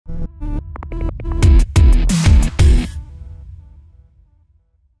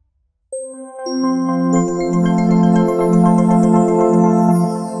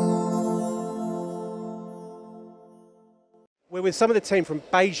with some of the team from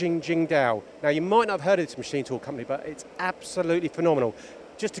Beijing Jingdiao. Now, you might not have heard of this machine tool company, but it's absolutely phenomenal.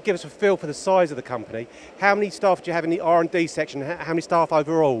 Just to give us a feel for the size of the company, how many staff do you have in the R&D section? How many staff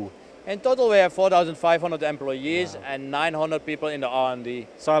overall? In total, we have 4,500 employees and 900 people in the R&D.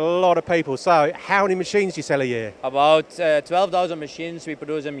 So a lot of people. So how many machines do you sell a year? About 12,000 machines we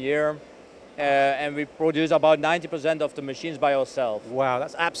produce a year. And we produce about 90% of the machines by ourselves. Wow,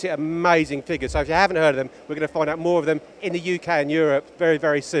 that's absolutely amazing figure. So if you haven't heard of them, we're going to find out more of them in the UK and Europe very,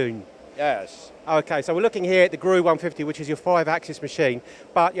 very soon. Yes. Okay, so we're looking here at the GRU 150, which is your 5-axis machine.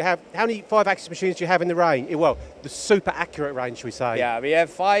 But you have, how many 5-axis machines do you have in the range? Well, the super accurate range, should we say? Yeah, we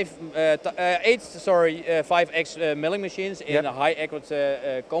have 5X milling machines in high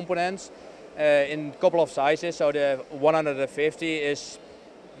accurate components in a couple of sizes. So the 150 is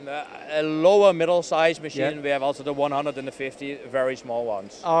a lower middle size machine. Yep. We have also the 150 very small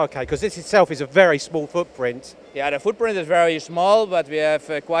ones. Oh, okay, because this itself is a very small footprint. Yeah, the footprint is very small, but we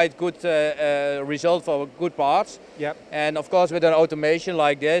have quite good result for good parts. Yep. And of course, with an automation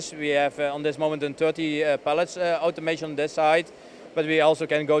like this, we have on this moment 30 pallets automation on this side, but we also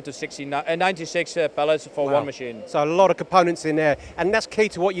can go to 96 pallets for one machine. So a lot of components in there, and that's key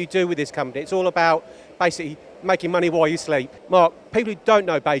to what you do with this company. It's all about basically making money while you sleep. Mark, people who don't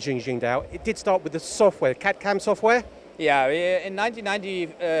know Beijing Jingdiao, it did start with the software, CADCAM software? Yeah, in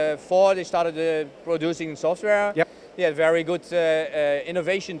 1994 they started producing software. Yep. They had very good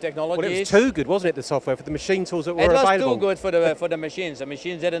innovation technologies. Well, it was too good, wasn't it, the software, for the machine tools that were available? It was too good for the machines. The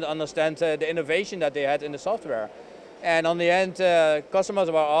machines didn't understand the innovation that they had in the software. And on the end,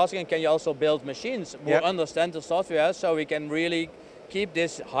 customers were asking, can you also build machines who understand the software so we can really keep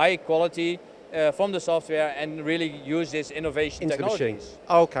this high quality from the software and really use this innovation into technologies.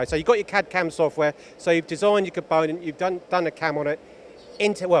 The machine. Okay, so you've got your CAD-CAM software, so you've designed your component, you've done a CAM on it,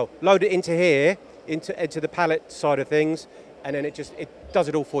 load it into here, into the pallet side of things, and then it does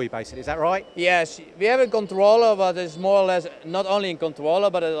it all for you basically, is that right? Yes, we have a controller, but it's more or less not only a controller,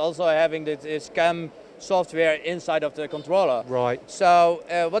 but it's also having this CAM software inside of the controller. Right. So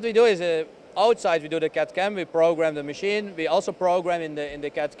what we do is outside we do the CAD-CAM, we program the machine, we also program in the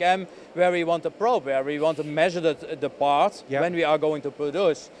CAD-CAM where we want to probe, where we want to measure the part when we are going to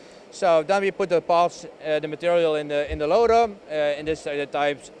produce. So then we put the parts, the material in the loader, in this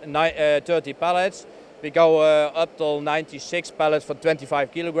type 30 pallets. We go up to 96 pallets for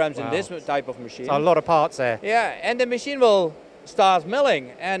 25 kilograms in this type of machine. So a lot of parts there. Yeah, and the machine will start milling,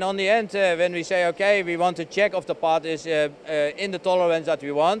 and on the end when we say okay, we want to check if the part is in the tolerance that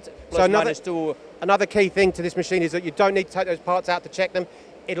we want, plus minus 2. Another key thing to this machine is that you don't need to take those parts out to check them.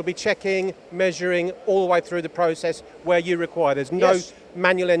 It'll be checking, measuring all the way through the process where you require. There's no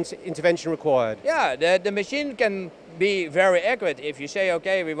manual intervention required. Yeah, the machine can be very accurate. If you say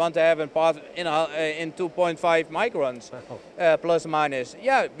okay, we want to have a part in 2.5 microns plus minus,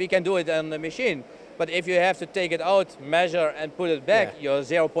 yeah, we can do it on the machine. But if you have to take it out, measure and put it back, your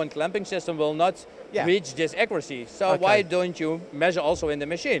 0-point clamping system will not reach this accuracy. So why don't you measure also in the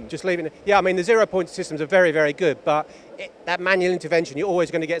machine? Just leave it. Yeah, I mean the 0-point systems are very, very good, but that manual intervention, you're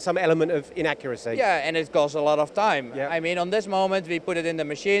always going to get some element of inaccuracy. Yeah, and it costs a lot of time. I mean, on this moment we put it in the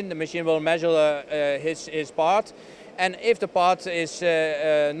machine will measure his part, and if the part is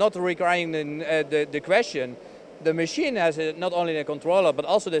not requiring the question, the machine has not only the controller but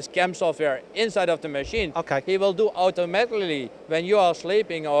also this CAM software inside of the machine. Okay. He will do automatically when you are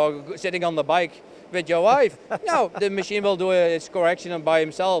sleeping or sitting on the bike with your wife. No, the machine will do its correction by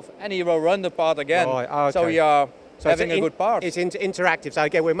himself and he will run the part again. Right, okay. So we are having a good part. It's interactive, so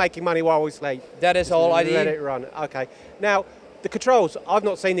again we're making money while we sleep. That is the whole idea. Let it run, okay. Now, the controls, I've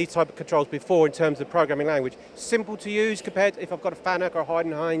not seen these type of controls before in terms of programming language. Simple to use compared to if I've got a Fanuc or a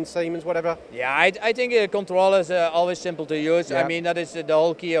Heidenhain, Siemens, whatever? Yeah, I think a controller is always simple to use. I mean, that is the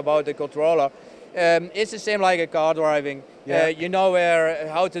whole key about the controller. It's the same like a car driving. You know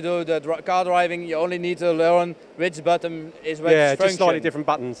how to do the car driving, you only need to learn which button is which function. Just slightly different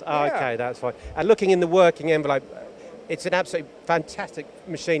buttons. Okay, that's fine. And looking in the working envelope, it's an absolutely fantastic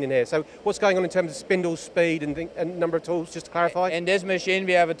machine in here. So what's going on in terms of spindle speed and number of tools, just to clarify? In this machine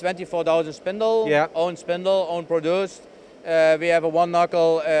we have a 24,000 spindle, own produced. We have a one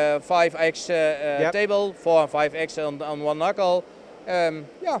knuckle 5X table, 4 and 5X on one knuckle.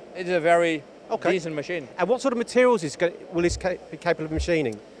 Yeah, it's a very decent machine. And what sort of materials will this be capable of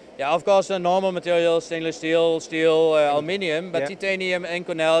machining? Yeah, of course the normal materials, stainless steel, aluminium, but titanium,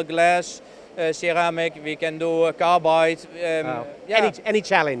 Inconel, glass, ceramic, we can do carbide. Any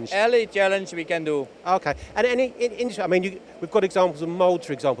challenge? Any challenge we can do. Okay, and any industry, I mean, we've got examples of mould,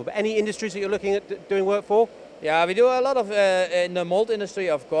 for example, but any industries that you're looking at doing work for? Yeah, we do a lot of in the mold industry,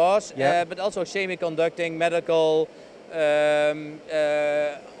 of course, but also semiconducting, medical,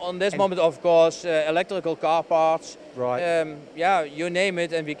 On this moment, of course, electrical car parts. Right. Yeah, you name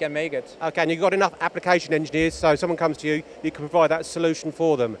it and we can make it. Okay, and you've got enough application engineers, so someone comes to you, you can provide that solution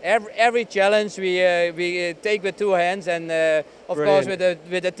for them. Every challenge we take with two hands, and of course with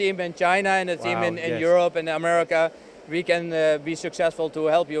the team in China and the team in Europe and America, we can be successful to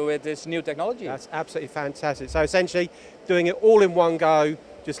help you with this new technology. That's absolutely fantastic. So essentially, doing it all in one go,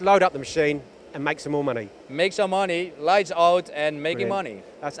 just load up the machine and make some more money. Make some money, lights out and making money.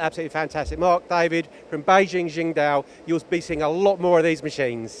 That's absolutely fantastic. Mark, David, from Beijing Jingdiao, you'll be seeing a lot more of these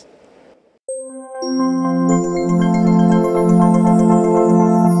machines.